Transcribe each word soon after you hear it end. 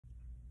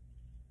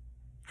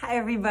Hi,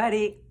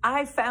 everybody.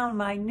 I found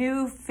my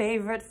new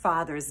favorite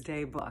Father's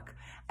Day book,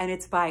 and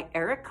it's by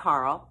Eric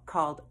Carle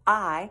called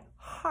I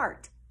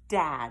Heart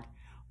Dad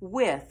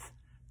with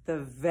the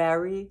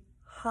Very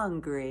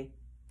Hungry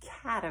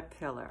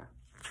Caterpillar.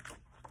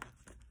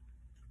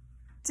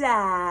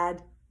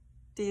 Dad,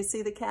 do you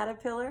see the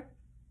caterpillar?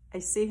 I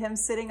see him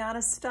sitting on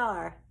a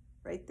star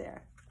right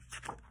there.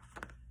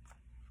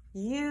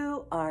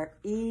 You are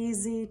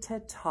easy to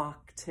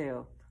talk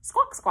to.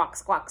 Squawk, squawk,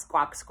 squawk,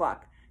 squawk,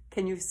 squawk.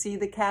 Can you see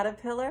the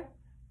caterpillar?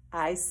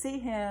 I see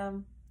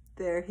him.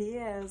 There he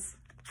is.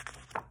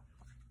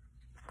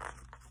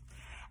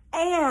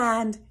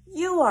 And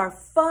you are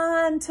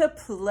fun to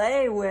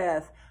play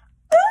with.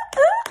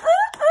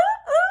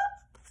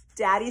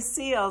 Daddy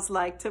seals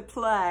like to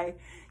play.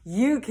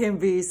 You can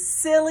be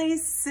silly,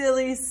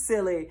 silly,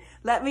 silly.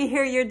 Let me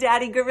hear your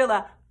daddy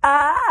gorilla.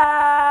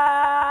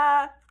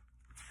 Ah!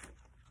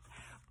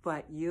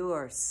 But you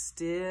are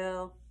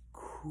still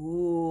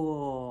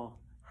cool.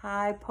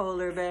 Hi,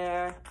 polar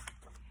bear.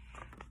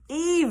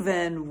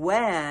 Even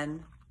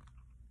when,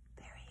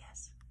 there he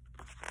is.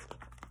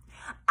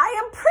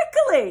 I am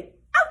prickly.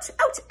 Ouch,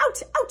 ouch,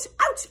 ouch, ouch,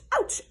 ouch,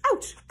 ouch,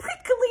 ouch.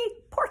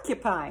 Prickly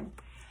porcupine.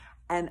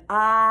 And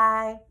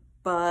I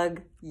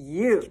bug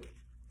you.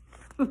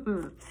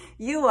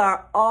 You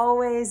are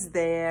always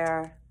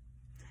there.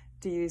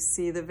 Do you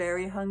see the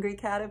very hungry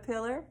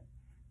caterpillar?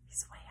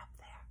 He's way up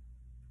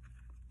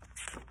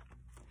there.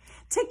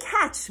 To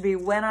catch me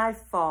when I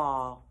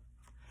fall.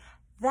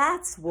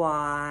 That's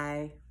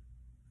why.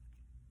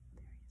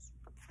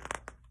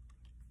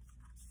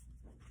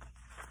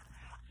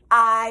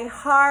 I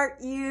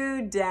heart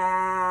you,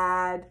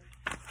 Dad.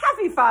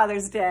 Happy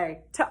Father's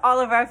Day to all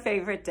of our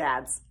favorite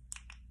dads.